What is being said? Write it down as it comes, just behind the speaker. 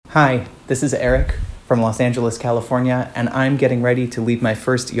Hi, this is Eric from Los Angeles, California, and I'm getting ready to lead my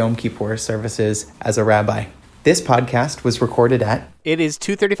first Yom Kippur services as a rabbi. This podcast was recorded at... It is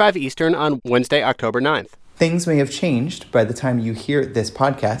 2:35 Eastern on Wednesday, October 9th. Things may have changed by the time you hear this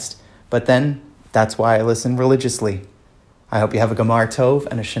podcast, but then that's why I listen religiously. I hope you have a Gamar Tov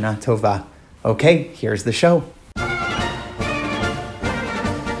and a Shana Tova. Okay, here's the show.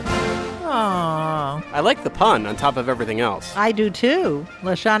 I like the pun on top of everything else. I do too.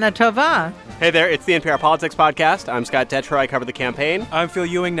 Lashana Tova. Hey there, it's the NPR Politics Podcast. I'm Scott Detrow. I cover the campaign. I'm Phil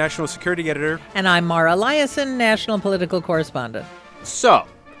Ewing, National Security Editor. And I'm Mara Eliason, National Political Correspondent. So,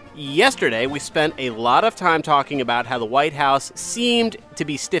 yesterday we spent a lot of time talking about how the White House seemed to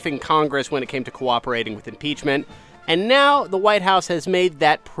be stiffing Congress when it came to cooperating with impeachment. And now the White House has made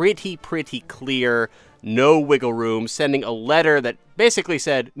that pretty clear. No wiggle room, sending a letter that basically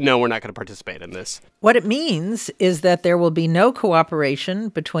said, no, we're not going to participate in this. What it means is that there will be no cooperation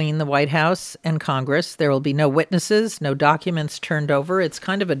between the White House and Congress. There will be no witnesses, no documents turned over. It's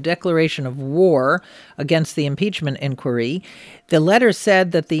kind of a declaration of war against the impeachment inquiry. The letter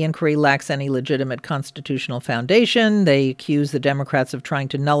said that the inquiry lacks any legitimate constitutional foundation. They accuse the Democrats of trying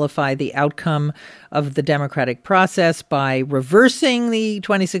to nullify the outcome of the democratic process by reversing the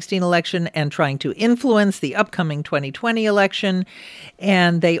 2016 election and trying to influence the upcoming 2020 election.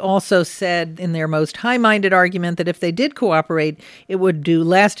 And they also said in their most high-minded argument that if they did cooperate, it would do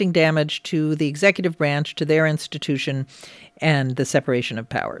lasting damage to the executive branch, to their institution, and the separation of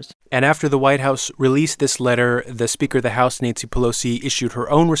powers. And after the White House released this letter, the Speaker of the House, Nancy Pelosi, issued her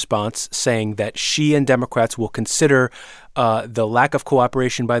own response saying that she and Democrats will consider the lack of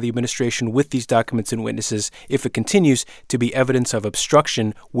cooperation by the administration with these documents and witnesses if it continues to be evidence of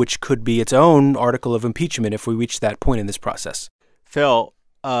obstruction, which could be its own article of impeachment if we reach that point in this process. Phil,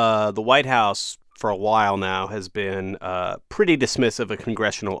 the White House for a while now has been pretty dismissive of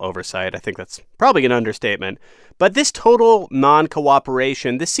congressional oversight. I think that's probably an understatement. But this total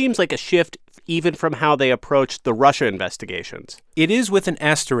non-cooperation, this seems like a shift even from how they approached the Russia investigations. It is with an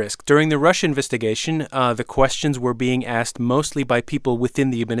asterisk. During the Russia investigation, the questions were being asked mostly by people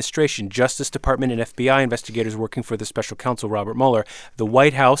within the administration, Justice Department and FBI investigators working for the special counsel, Robert Mueller. The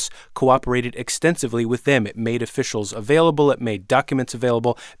White House cooperated extensively with them. It made officials available. It made documents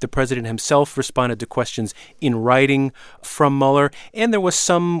available. The president himself responded to questions in writing from Mueller. And there was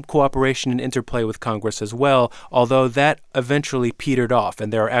some cooperation and interplay with Congress as well, although that eventually petered off.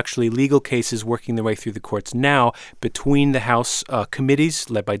 And there are actually legal cases working their way through the courts now between the House committees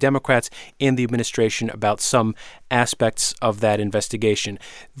led by Democrats and the administration about some aspects of that investigation.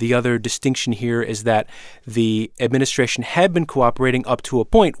 The other distinction here is that the administration had been cooperating up to a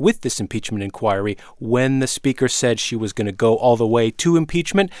point with this impeachment inquiry. When the speaker said she was going to go all the way to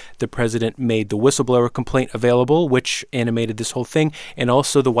impeachment, the president made the whistleblower complaint available, which animated this whole thing, and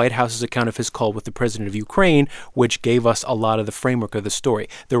also the White House's account of his call with the president of Ukraine, which gave us a lot of the framework of the story.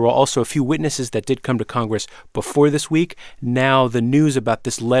 There were also a few witnesses that did come to Congress before this week. Now the news about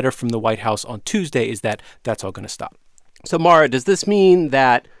this letter from the White House on Tuesday is that that's all going to stop. So, Mara, does this mean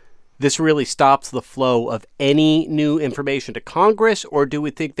that this really stops the flow of any new information to Congress, or do we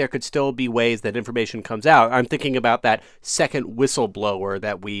think there could still be ways that information comes out? I'm thinking about that second whistleblower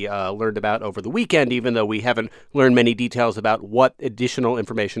that we learned about over the weekend, even though we haven't learned many details about what additional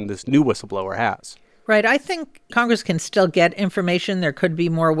information this new whistleblower has. Right. I think Congress can still get information. There could be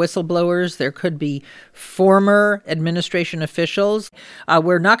more whistleblowers. There could be former administration officials.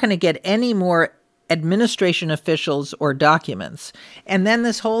 We're not going to get any more administration officials or documents. And then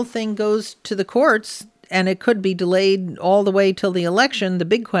this whole thing goes to the courts, and it could be delayed all the way till the election. The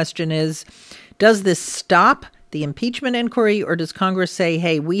big question is, does this stop the impeachment inquiry, or does Congress say,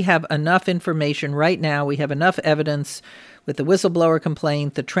 hey, we have enough information right now, we have enough evidence with the whistleblower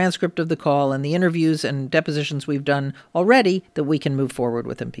complaint, the transcript of the call, and the interviews and depositions we've done already that we can move forward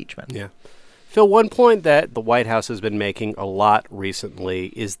with impeachment? Yeah. Phil, one point that the White House has been making a lot recently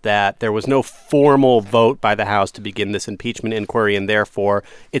is that there was no formal vote by the House to begin this impeachment inquiry, and therefore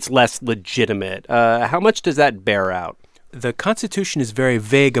it's less legitimate. How much does that bear out? The Constitution is very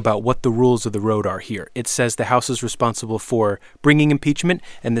vague about what the rules of the road are here. It says the House is responsible for bringing impeachment,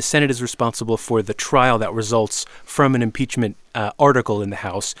 and the Senate is responsible for the trial that results from an impeachment article in the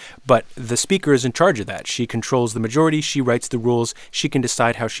House. But the Speaker is in charge of that. She controls the majority. She writes the rules. She can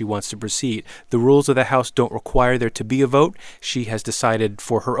decide how she wants to proceed. The rules of the House don't require there to be a vote. She has decided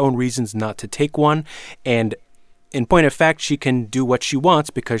for her own reasons not to take one. And in point of fact, she can do what she wants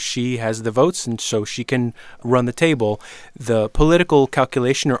because she has the votes, and so she can run the table. The political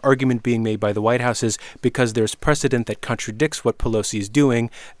calculation or argument being made by the White House is because there's precedent that contradicts what Pelosi is doing,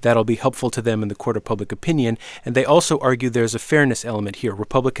 that'll be helpful to them in the court of public opinion. And they also argue there's a fairness element here.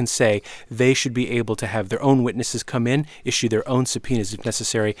 Republicans say they should be able to have their own witnesses come in, issue their own subpoenas if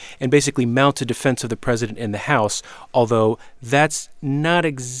necessary, and basically mount a defense of the president in the House, although that's not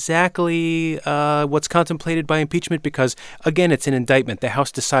exactly what's contemplated by impeachment because, again, it's an indictment. The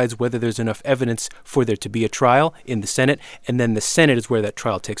House decides whether there's enough evidence for there to be a trial in the Senate, and then the Senate is where that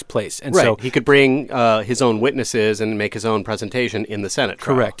trial takes place. And right. So he could bring his own witnesses and make his own presentation in the Senate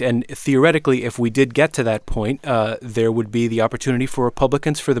trial. Correct. And theoretically, if we did get to that point, there would be the opportunity for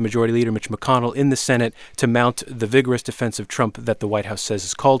Republicans, for the Majority Leader Mitch McConnell in the Senate, to mount the vigorous defense of Trump that the White House says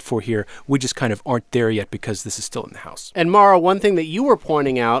is called for here. We just kind of aren't there yet because this is still in the House. And Mara, one thing that you were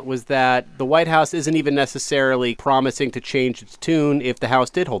pointing out was that the White House isn't even necessarily promising to change its tune if the House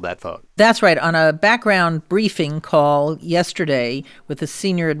did hold that vote. That's right. On a background briefing call yesterday with the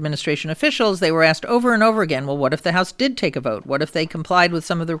senior administration officials, they were asked over and over again, well, what if the House did take a vote? What if they complied with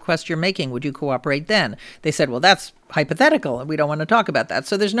some of the requests you're making? Would you cooperate then? They said, well, that's hypothetical, and we don't want to talk about that.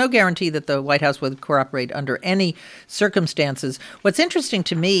 So there's no guarantee that the White House would cooperate under any circumstances. What's interesting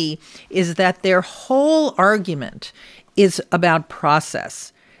to me is that their whole argument is about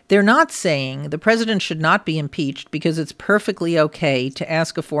process. They're not saying the president should not be impeached because it's perfectly okay to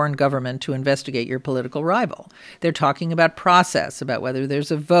ask a foreign government to investigate your political rival. They're talking about process, about whether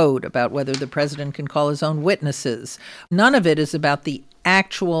there's a vote, about whether the president can call his own witnesses. None of it is about the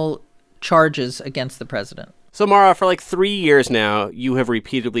actual charges against the president. So, Mara, for like 3 years now, you have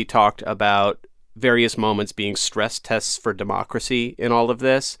repeatedly talked about various moments being stress tests for democracy in all of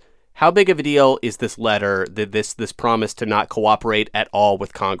this. How big of a deal is this letter, this promise to not cooperate at all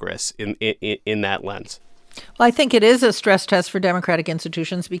with Congress in that lens? Well, I think it is a stress test for democratic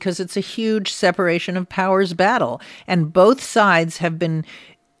institutions because it's a huge separation of powers battle. And both sides have been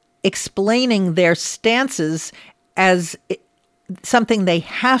explaining their stances as something they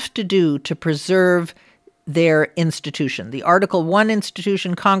have to do to preserve their institution. The Article 1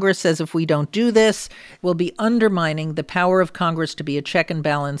 institution, Congress, says if we don't do this, we'll be undermining the power of Congress to be a check and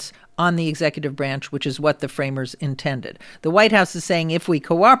balance on the executive branch, which is what the framers intended. The White House is saying if we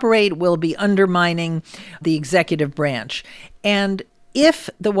cooperate, we'll be undermining the executive branch. And if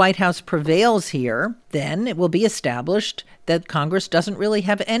the White House prevails here, then it will be established that Congress doesn't really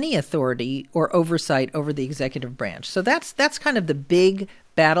have any authority or oversight over the executive branch. So that's kind of the big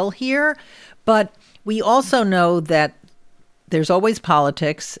battle here. But we also know that there's always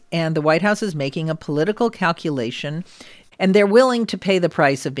politics, and the White House is making a political calculation, and they're willing to pay the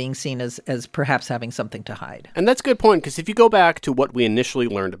price of being seen as perhaps having something to hide. And that's a good point, because if you go back to what we initially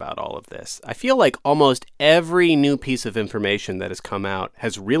learned about all of this, I feel like almost every new piece of information that has come out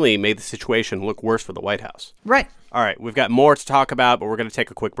has really made the situation look worse for the White House. Right. All right, we've got more to talk about, but we're going to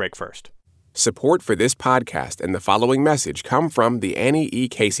take a quick break first. Support for this podcast and the following message come from the Annie E.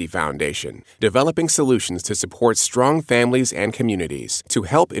 Casey Foundation, developing solutions to support strong families and communities to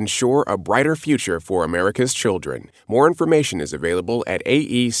help ensure a brighter future for America's children. More information is available at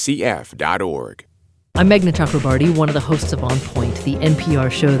aecf.org. I'm Meghna Chakrabarti, one of the hosts of On Point, the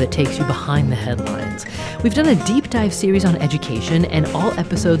NPR show that takes you behind the headlines. We've done a deep dive series on education, and all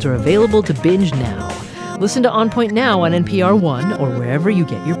episodes are available to binge now. Listen to On Point now on NPR One or wherever you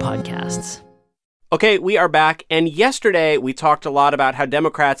get your podcasts. Okay, we are back, and yesterday we talked a lot about how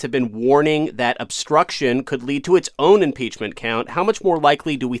Democrats have been warning that obstruction could lead to its own impeachment count. How much more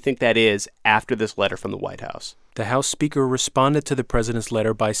likely do we think that is after this letter from the White House? The House Speaker responded to the president's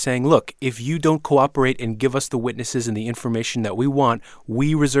letter by saying, look, if you don't cooperate and give us the witnesses and the information that we want,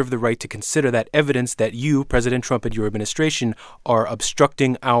 we reserve the right to consider that evidence that you, President Trump, and your administration are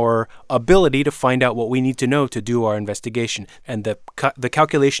obstructing our ability to find out what we need to know to do our investigation. And the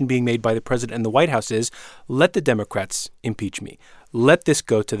calculation being made by the president and the White House is, let the Democrats impeach me. Let this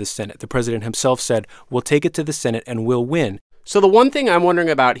go to the Senate. The president himself said, we'll take it to the Senate and we'll win. So the one thing I'm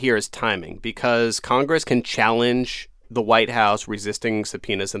wondering about here is timing, because Congress can challenge the White House resisting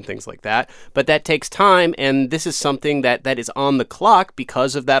subpoenas and things like that, but that takes time, and this is something that is on the clock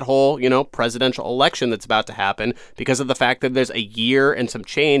because of that whole, presidential election that's about to happen, because of the fact that there's a year and some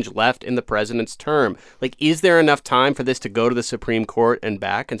change left in the president's term. Like, is there enough time for this to go to the Supreme Court and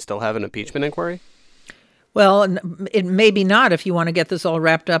back and still have an impeachment inquiry? Well, it may be not if you want to get this all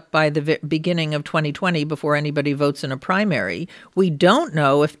wrapped up by the beginning of 2020 before anybody votes in a primary. We don't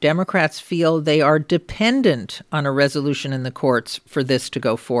know if Democrats feel they are dependent on a resolution in the courts for this to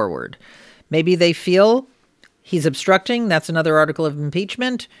go forward. Maybe they feel he's obstructing. That's another article of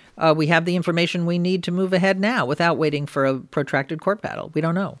impeachment. we have the information we need to move ahead now without waiting for a protracted court battle. We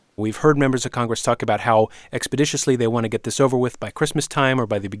don't know. We've heard members of Congress talk about how expeditiously they want to get this over with by Christmas time or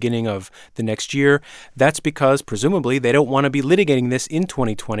by the beginning of the next year. That's because, presumably, they don't want to be litigating this in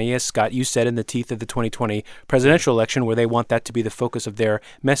 2020, as Scott, you said, in the teeth of the 2020 presidential election, where they want that to be the focus of their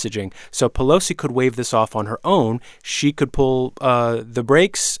messaging. So Pelosi could wave this off on her own. She could pull the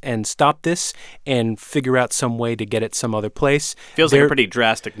brakes and stop this and figure out some way to get it some other place. Feels like a pretty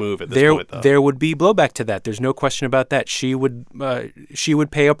drastic move at this point, though. There would be blowback to that. There's no question about that. She would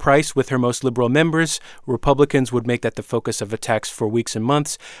pay a price with her most liberal members. Republicans would make that the focus of attacks for weeks and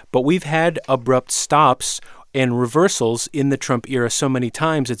months. But we've had abrupt stops and reversals in the Trump era so many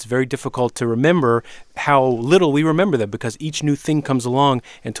times, it's very difficult to remember how little we remember them, because each new thing comes along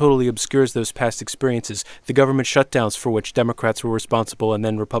and totally obscures those past experiences. The government shutdowns for which Democrats were responsible and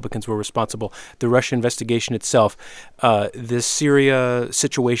then Republicans were responsible, the Russia investigation itself, this Syria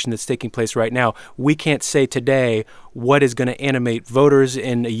situation that's taking place right now. We can't say today what is going to animate voters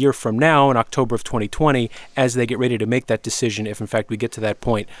in a year from now, in October of 2020, as they get ready to make that decision, if in fact we get to that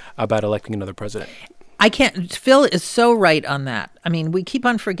point about electing another president. I can't. Phil is so right on that. I mean, we keep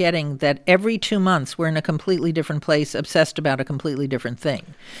on forgetting that every 2 months we're in a completely different place, obsessed about a completely different thing.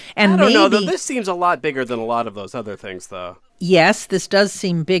 And I don't know. This seems a lot bigger than a lot of those other things, though. Yes, this does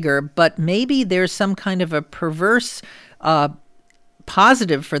seem bigger, but maybe there's some kind of a perverse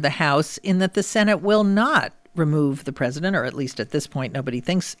positive for the House in that the Senate will not remove the president, or at least at this point, nobody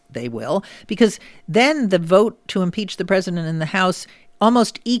thinks they will, because then the vote to impeach the president in the House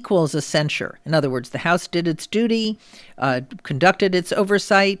almost equals a censure. In other words, the House did its duty, conducted its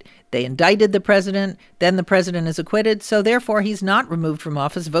oversight, they indicted the president, then the president is acquitted, so therefore he's not removed from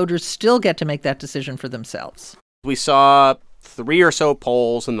office. Voters still get to make that decision for themselves. We saw 3 or so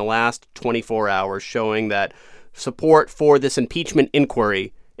polls in the last 24 hours showing that support for this impeachment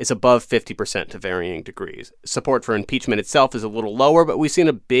inquiry is above 50% to varying degrees. Support for impeachment itself is a little lower, but we've seen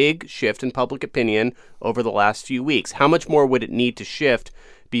a big shift in public opinion over the last few weeks. How much more would it need to shift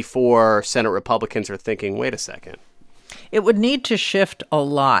before Senate Republicans are thinking, wait a second? It would need to shift a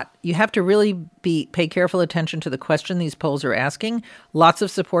lot. You have to really pay careful attention to the question these polls are asking. Lots of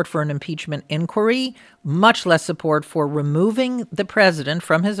support for an impeachment inquiry, much less support for removing the president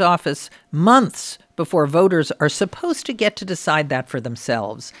from his office months before voters are supposed to get to decide that for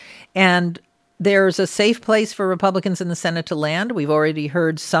themselves. And there's a safe place for Republicans in the Senate to land. We've already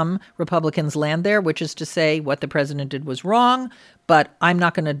heard some Republicans land there, which is to say what the president did was wrong, but I'm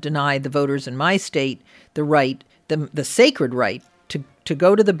not going to deny the voters in my state the right, the sacred right to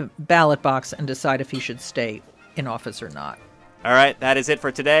go to the ballot box and decide if he should stay in office or not. All right, that is it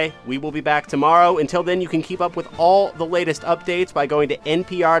for today. We will be back tomorrow. Until then, you can keep up with all the latest updates by going to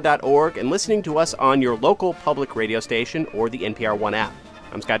npr.org and listening to us on your local public radio station or the NPR One app.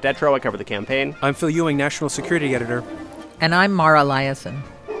 I'm Scott Detrow. I cover the campaign. I'm Phil Ewing, National Security Editor. And I'm Mara Liasson.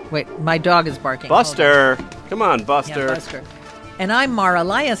 Wait, my dog is barking. Buster! Come on, Buster. Yeah, Buster. And I'm Mara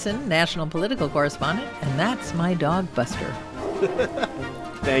Liasson, National Political Correspondent, and that's my dog, Buster.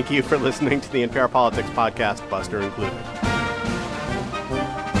 Thank you for listening to the NPR Politics Podcast, Buster included.